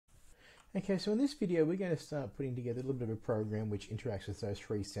Okay, so in this video we're going to start putting together a little bit of a program which interacts with those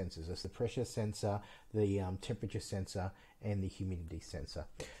three sensors. That's the pressure sensor, the temperature sensor, and the humidity sensor.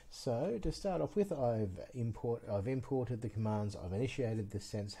 So to start off with, I've imported the commands, I've initiated the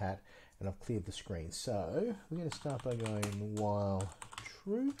sense hat, and I've cleared the screen. So we're going to start by going while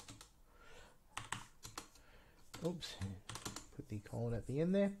true. Oops, put the colon at the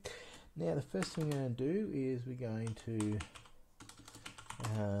end there. Now the first thing we're going to do is we're going to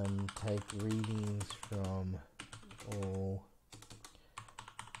take readings from all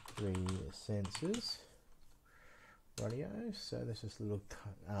three sensors. Rightio, so there's this little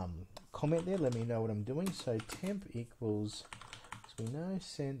comment there, let me know what I'm doing. So temp equals, as we know,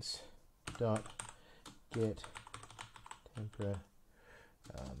 sense dot get temperature.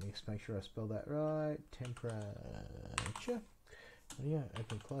 Let me just make sure I spell that right. Temperature. Yeah,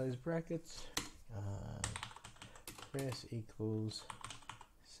 open close brackets. Press equals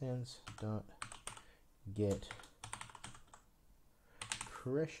sense dot get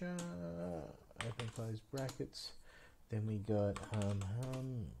pressure, open close brackets. Then we got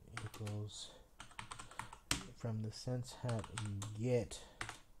equals from the sense hat get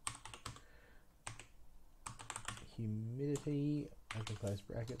humidity, open close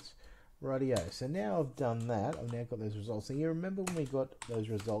brackets. Rightio, so now I've done that, I've now got those results. And you remember when we got those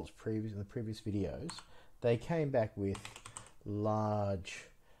results in the previous videos, they came back with large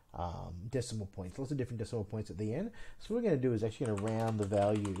decimal points, lots of different decimal points at the end. So what we're going to do is actually going to round the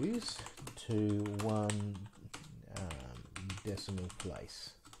values to one decimal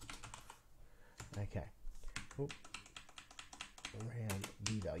place. Okay, round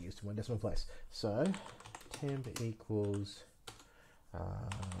the values to one decimal place. So temp equals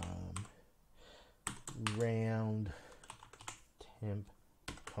round temp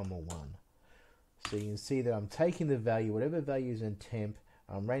comma 1. So you can see that I'm taking the value, whatever value is in temp,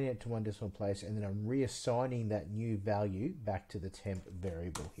 I'm rounding it to one decimal place, and then I'm reassigning that new value back to the temp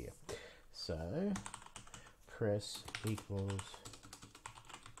variable here. So press equals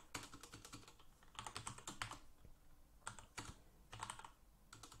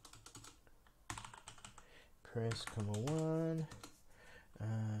press comma 1,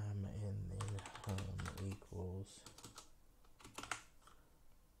 and then equals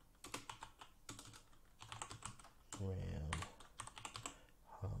round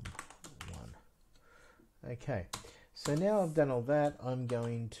 1. Okay, so now I've done all that, I'm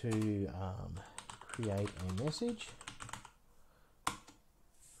going to create a message.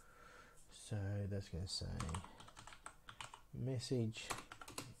 So that's going to say message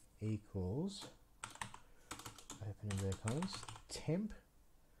equals, open inverted commas, temp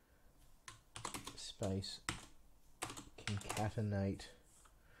space concatenate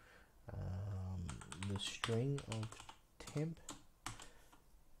the string of temp.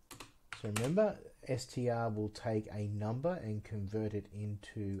 So remember, str will take a number and convert it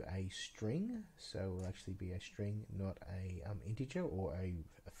into a string. So it will actually be a string, not a integer or a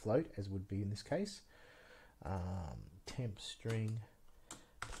float, as would be in this case. Temp string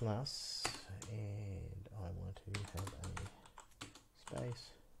plus, and I want to have a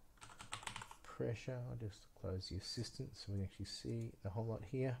space pressure. I'll just close the assistant so we can actually see the whole lot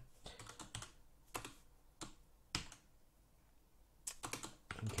here.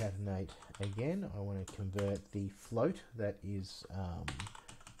 Concatenate again. I want to convert the float, that is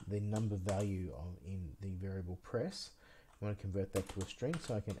the number value in the variable press. I want to convert that to a string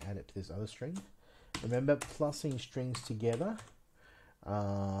so I can add it to this other string. Remember, plussing strings together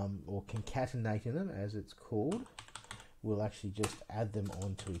or concatenating them, as it's called, will actually just add them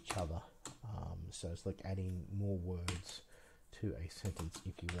onto each other. So it's like adding more words to a sentence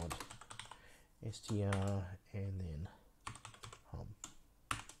if you want. str and then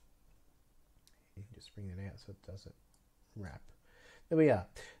you can just bring that out so it doesn't wrap. There we are.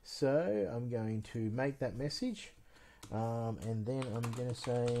 So I'm going to make that message, and then I'm going to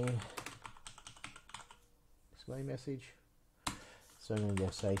say display message. So I'm going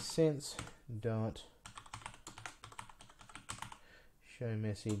to say sense dot show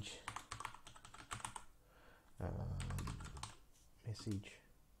message message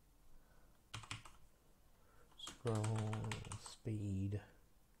scroll speed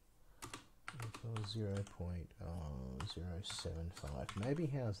equals 0.075. Maybe.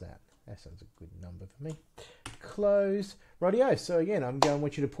 How's that? That sounds a good number for me. Close. Rightio. So again, I'm going to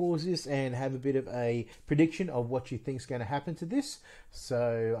want you to pause this and have a bit of a prediction of what you think is going to happen to this.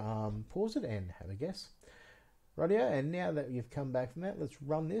 So pause it and have a guess. Rightio. And now that you've come back from that, let's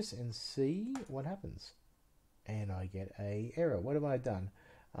run this and see what happens. And I get a error. What have I done?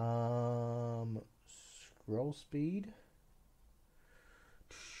 Scroll speed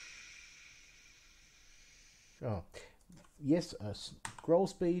Oh, yes, scroll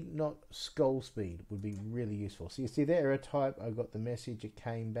speed, not scroll speed, would be really useful. So you see the error type, I got the message, it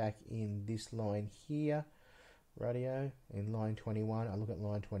came back in this line here, radio, in line 21. I look at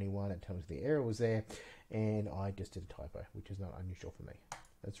line 21, it tells me the error was there, and I just did a typo, which is not unusual for me.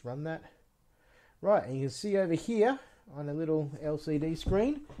 Let's run that. Right, and you can see over here on a little LCD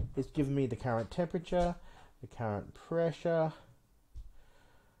screen, it's giving me the current temperature, the current pressure,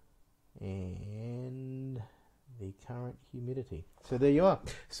 and the current humidity. So there you are.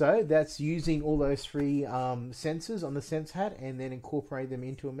 So that's using all those three sensors on the Sense Hat and then incorporate them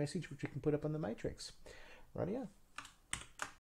into a message which we can put up on the matrix. Rightio.